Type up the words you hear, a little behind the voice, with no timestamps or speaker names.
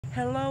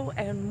Hello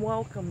and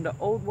welcome to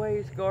Old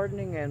Ways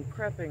Gardening and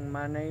Prepping.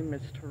 My name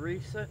is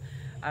Teresa.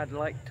 I'd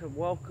like to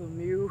welcome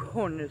you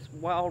on this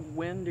wild,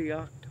 windy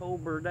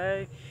October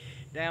day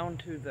down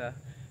to the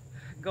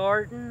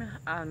garden.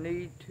 I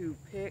need to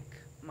pick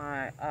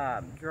my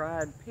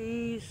dried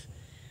peas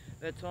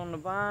that's on the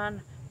vine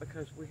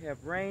because we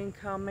have rain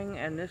coming,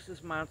 and this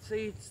is my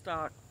seed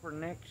stock for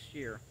next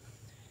year.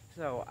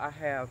 So I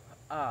have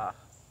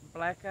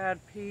black-eyed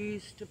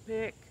peas to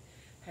pick,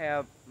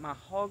 have my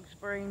hog's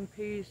brain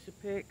peas to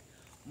pick,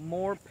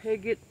 more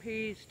Piggott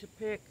peas to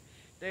pick.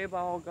 They've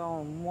all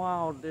gone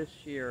wild this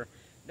year.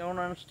 Don't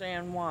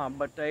understand why,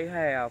 but they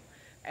have,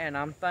 and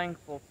I'm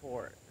thankful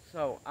for it.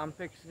 So I'm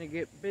fixing to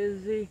get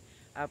busy.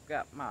 I've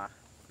got my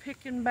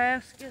picking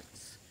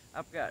baskets.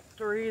 I've got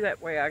 3,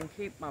 that way I can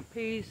keep my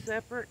peas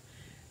separate,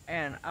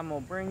 and I'm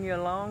going to bring you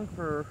along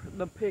for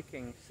the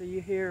picking. See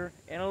you here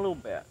in a little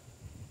bit.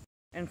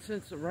 And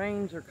since the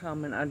rains are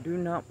coming, I do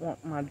not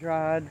want my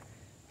dried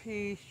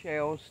pea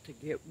shells to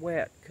get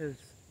wet because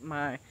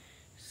my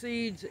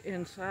seeds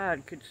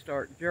inside could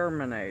start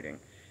germinating.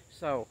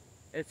 So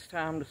it's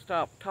time to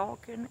stop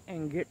talking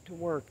and get to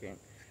working.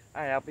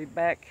 All right, I'll be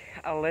back.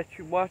 I'll let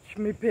you watch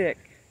me pick.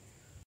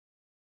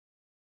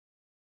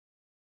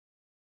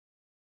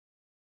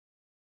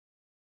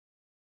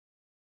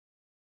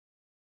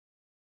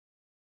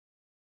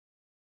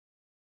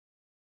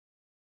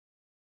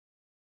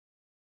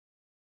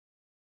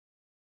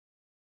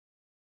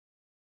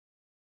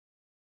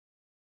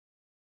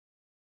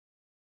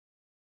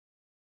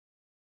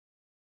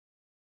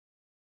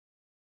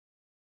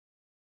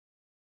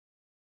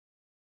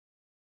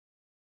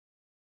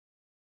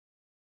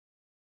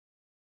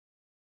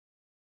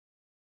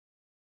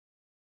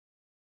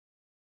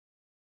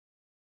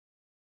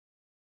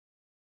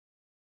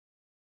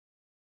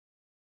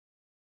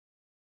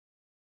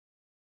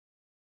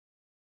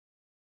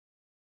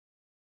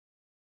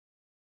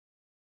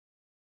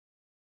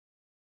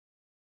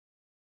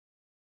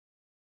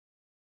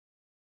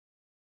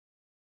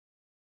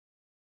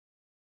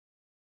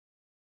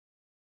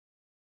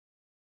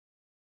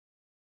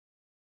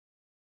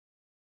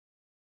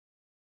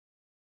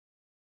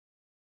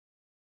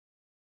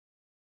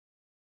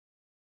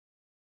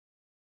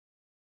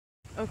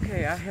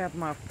 Okay, I have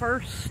my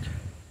first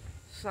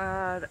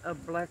side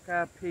of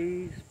black-eyed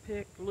peas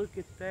picked. Look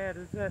at that.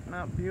 Is that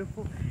not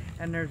beautiful?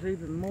 And there's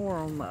even more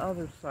on the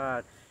other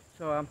side.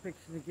 So I'm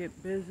fixing to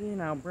get busy,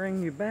 and I'll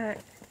bring you back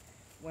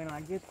when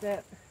I get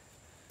that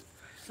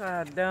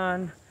side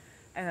done.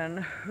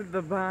 And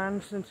the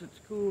vines, since it's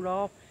cooled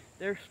off,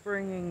 they're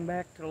springing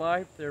back to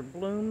life. They're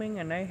blooming,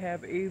 and they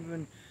have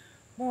even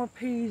more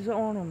peas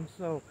on them.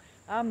 So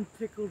I'm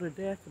tickled to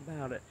death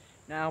about it.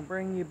 Now I'll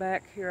bring you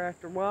back here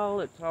after a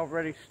while. It's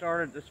already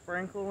started to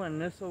sprinkle,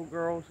 and this old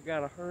girl's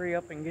got to hurry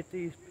up and get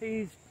these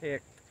peas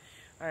picked.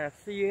 I'll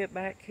see you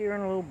back here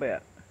in a little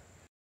bit.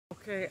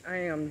 Okay, I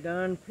am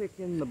done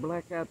picking the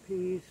black-eyed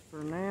peas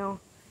for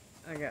now.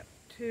 I got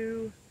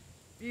 2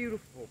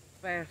 beautiful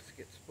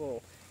baskets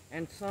full,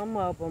 and some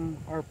of them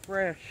are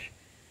fresh.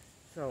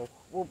 So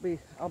I'll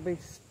be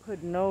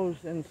putting those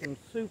in some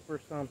soup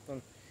or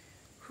something.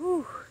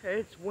 Whew,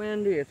 it's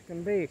windy as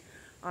can be.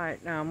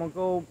 Alright, now I'm going to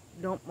go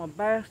dump my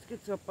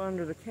baskets up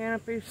under the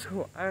canopy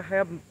so I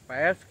have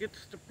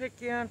baskets to pick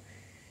in.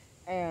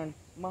 And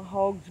my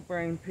hog's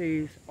brain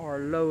peas are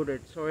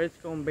loaded, so it's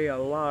going to be a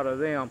lot of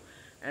them.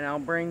 And I'll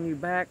bring you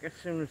back as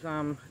soon as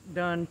I'm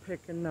done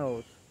picking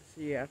those.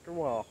 See you after a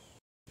while.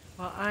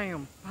 Well, I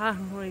am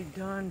finally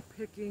done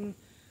picking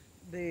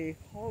the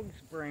hog's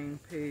brain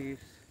peas.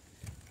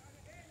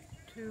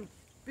 2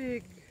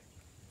 big,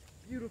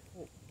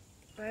 beautiful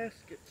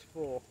baskets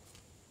full.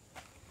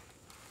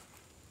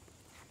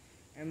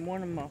 And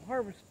one of my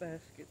harvest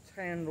basket's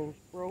handles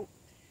broke,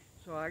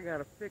 so I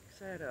gotta fix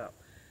that up.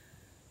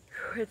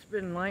 It's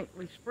been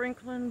lightly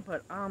sprinkling,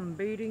 but I'm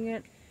beating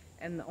it,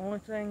 and the only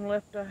thing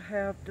left I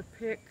have to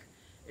pick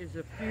is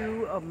a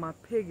few of my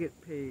Piggott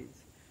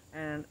peas,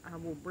 and I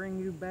will bring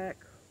you back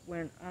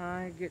when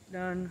I get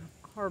done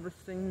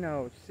harvesting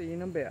those. See you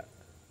in a bit.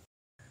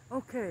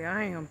 Okay,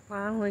 I am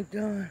finally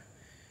done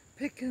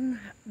picking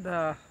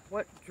the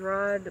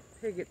dried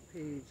Piggott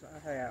peas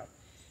I have.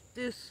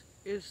 This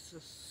is the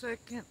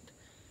second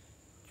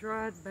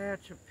dried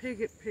batch of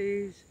Piggott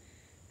peas,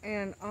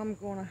 and I'm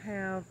going to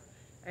have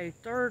a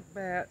 3rd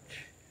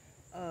batch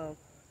of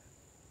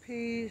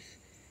peas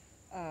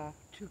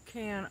to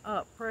can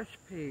up, fresh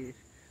peas.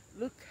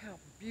 Look how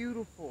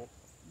beautiful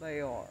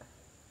they are,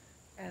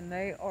 and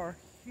they are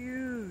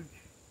huge.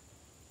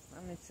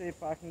 Let me see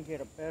if I can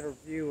get a better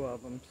view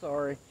of them.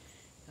 Sorry,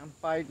 I'm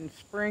fighting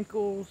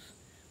sprinkles,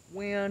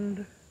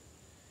 wind,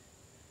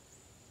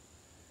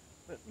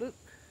 but look.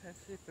 Let's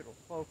see if it'll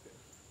focus.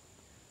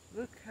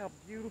 Look how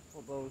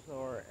beautiful those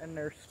are, and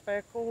they're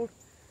speckled.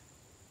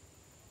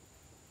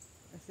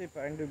 Let's see if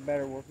I can do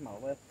better with my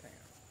left hand.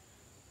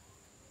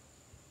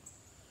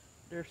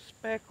 They're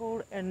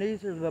speckled, and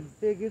these are the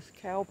biggest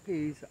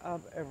cowpeas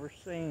I've ever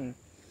seen.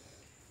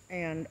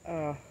 And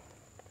I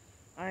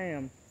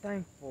am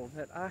thankful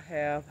that I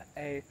have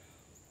a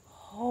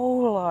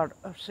whole lot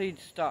of seed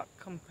stock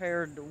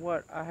compared to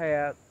what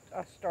I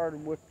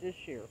started with this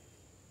year.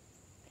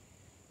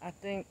 I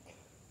think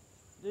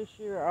this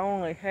year I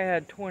only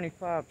had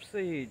 25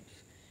 seeds.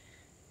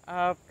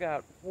 I've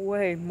got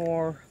way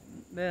more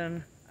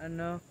than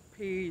enough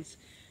peas,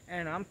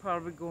 and I'm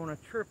probably going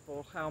to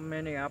triple how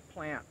many I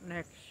plant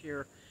next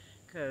year,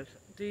 because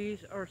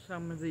these are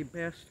some of the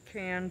best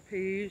canned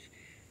peas,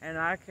 and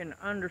I can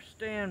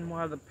understand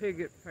why the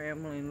Piggott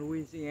family in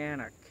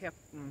Louisiana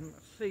kept them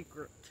a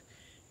secret.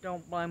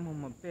 Don't blame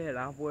them a bit.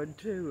 I would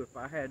too if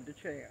I had the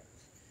chance.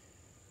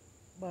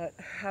 But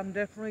I'm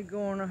definitely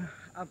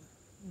I'm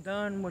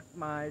done with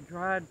my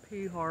dried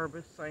pea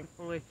harvest,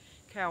 thankfully.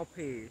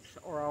 Cowpeas,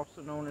 or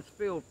also known as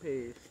field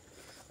peas.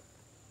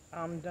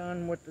 I'm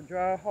done with the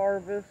dry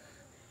harvest.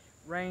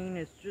 Rain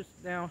is just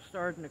now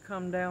starting to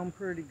come down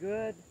pretty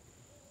good,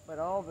 but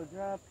all the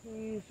dry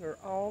peas are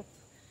off.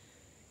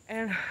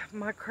 And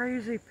my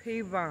crazy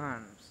pea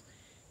vines,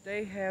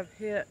 they have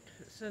hit,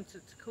 since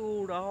it's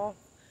cooled off,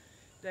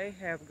 they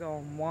have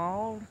gone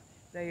wild.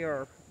 They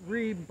are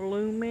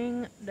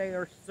re-blooming. They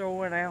are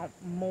throwing out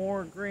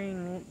more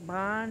green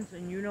vines,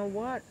 and you know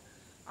what?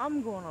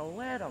 I'm going to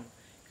let them,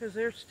 because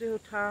there's still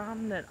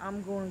time that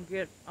I'm going to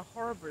get a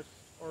harvest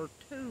or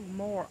two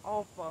more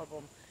off of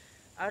them.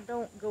 I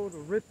don't go to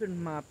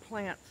ripping my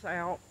plants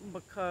out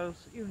because,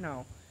 you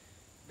know,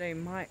 they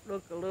might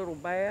look a little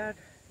bad.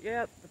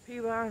 Yep, the pea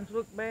vines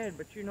look bad,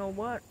 but you know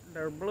what?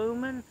 They're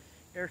blooming.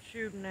 They're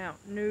shooting out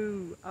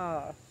new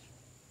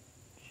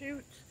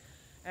shoots.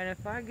 And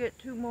if I get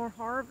two more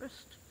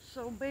harvests,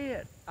 so be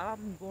it.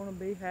 I'm going to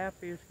be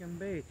happy as can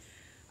be.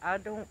 I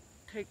don't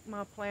take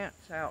my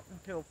plants out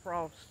until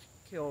frost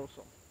kills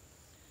them,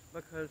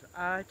 because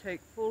I take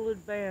full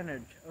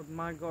advantage of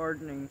my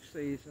gardening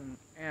season.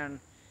 And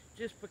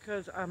just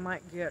because I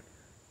might get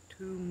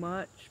too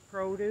much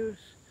produce,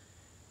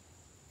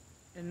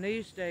 in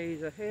these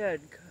days ahead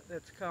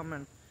that's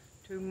coming,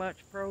 too much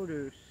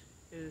produce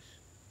is,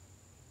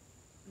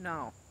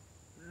 no,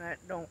 that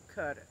don't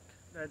cut it.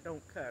 That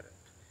don't cut it.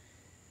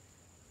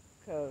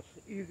 Because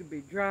you could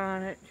be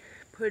drying it,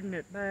 putting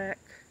it back.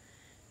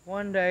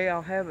 One day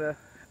I'll have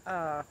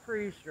a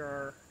freeze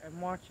dryer, and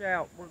watch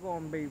out, we're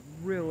going to be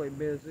really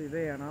busy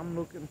then. I'm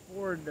looking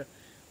forward to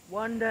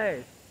one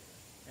day,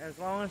 as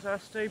long as I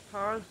stay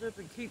positive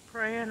and keep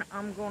praying,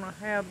 I'm going to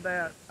have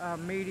that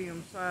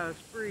medium-sized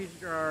freeze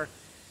dryer,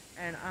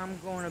 and I'm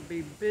going to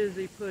be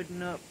busy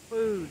putting up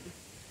food.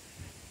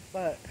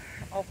 But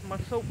off my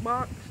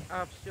soapbox,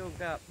 I've still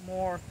got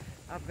more.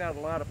 I've got a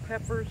lot of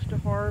peppers to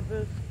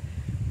harvest.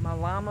 My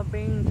lima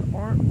beans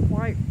aren't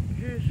quite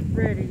just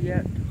ready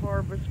yet to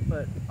harvest,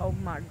 but oh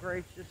my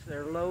gracious,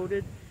 they're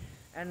loaded.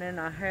 And then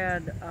I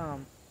had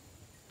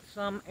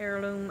some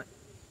heirloom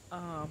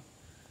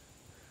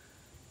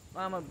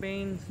lima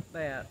beans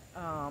that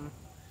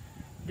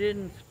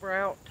didn't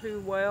sprout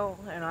too well,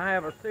 and I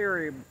have a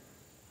theory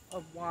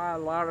of why a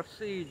lot of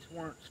seeds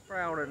weren't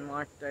sprouting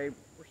like they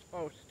were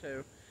supposed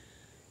to.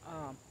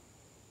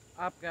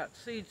 I've got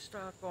seed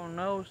stock on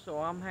those, so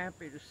I'm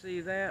happy to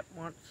see that.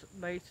 Once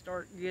they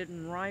start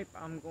getting ripe,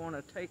 I'm going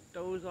to take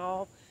those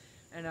off,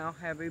 and I'll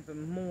have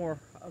even more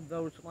of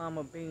those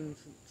lima beans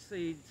and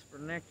seeds for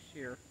next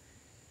year.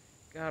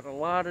 Got a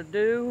lot to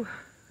do.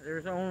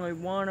 There's only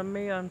one of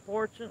me,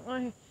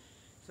 unfortunately,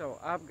 so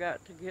I've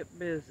got to get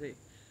busy.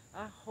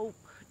 I hope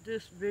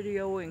this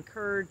video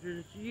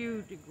encourages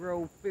you to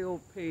grow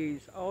field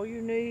peas. All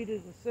you need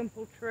is a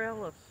simple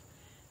trellis.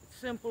 It's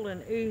simple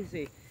and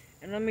easy.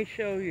 And let me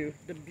show you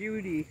the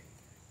beauty.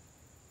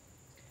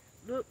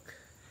 Look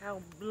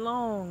how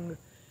long.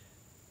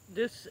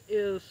 This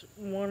is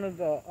one of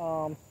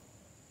the,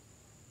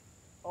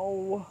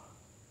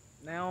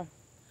 now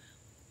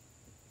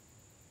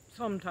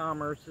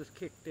sometimers has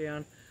kicked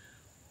in.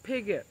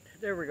 Piggott,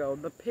 there we go,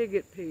 the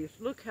Piggott piece.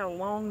 Look how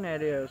long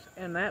that is,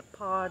 and that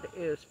pod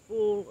is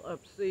full of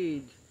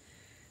seeds,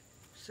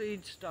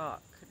 seed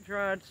stock,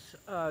 dried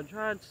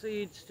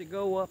seeds to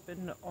go up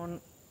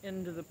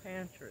into the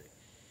pantry.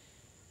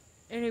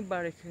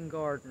 Anybody can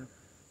garden.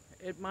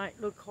 It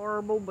might look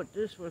horrible, but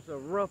this was a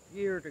rough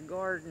year to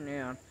garden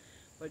in.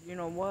 But you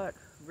know what?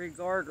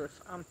 Regardless,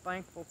 I'm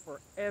thankful for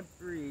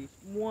every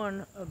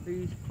one of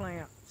these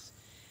plants.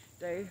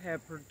 They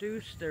have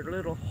produced their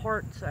little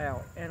hearts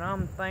out, and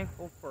I'm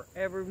thankful for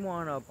every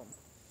one of them.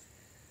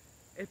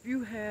 If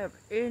you have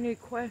any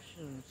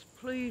questions,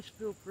 please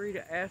feel free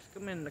to ask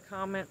them in the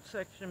comment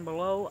section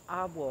below.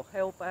 I will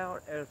help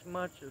out as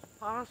much as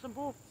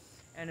possible.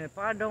 And if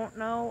I don't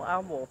know, I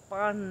will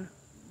find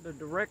the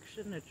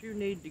direction that you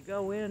need to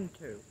go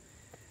into.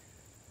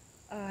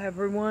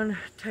 Everyone,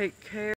 take care.